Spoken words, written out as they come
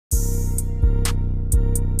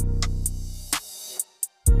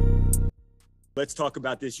let's talk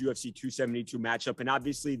about this UFC 272 matchup. And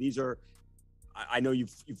obviously, these are, I know you've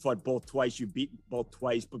fought both twice, you've beaten both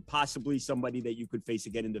twice, but possibly somebody that you could face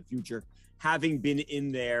again in the future. Having been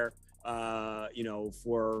in there,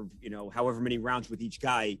 for, however many rounds with each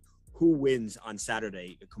guy, who wins on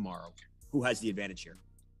Saturday, Kamaru? Who has the advantage here?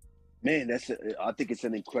 Man, I think it's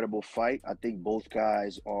an incredible fight. I think both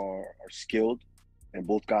guys are skilled and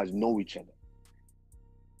both guys know each other.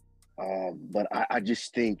 But I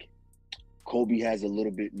just think Colby has a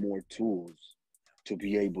little bit more tools to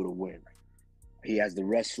be able to win. He has the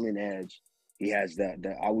wrestling edge. He has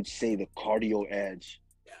the I would say the cardio edge.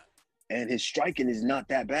 Yeah. And his striking is not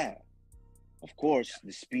that bad. Of course,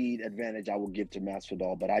 the speed advantage I will give to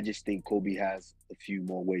Masvidal, but I just think Colby has a few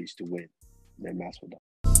more ways to win than Masvidal.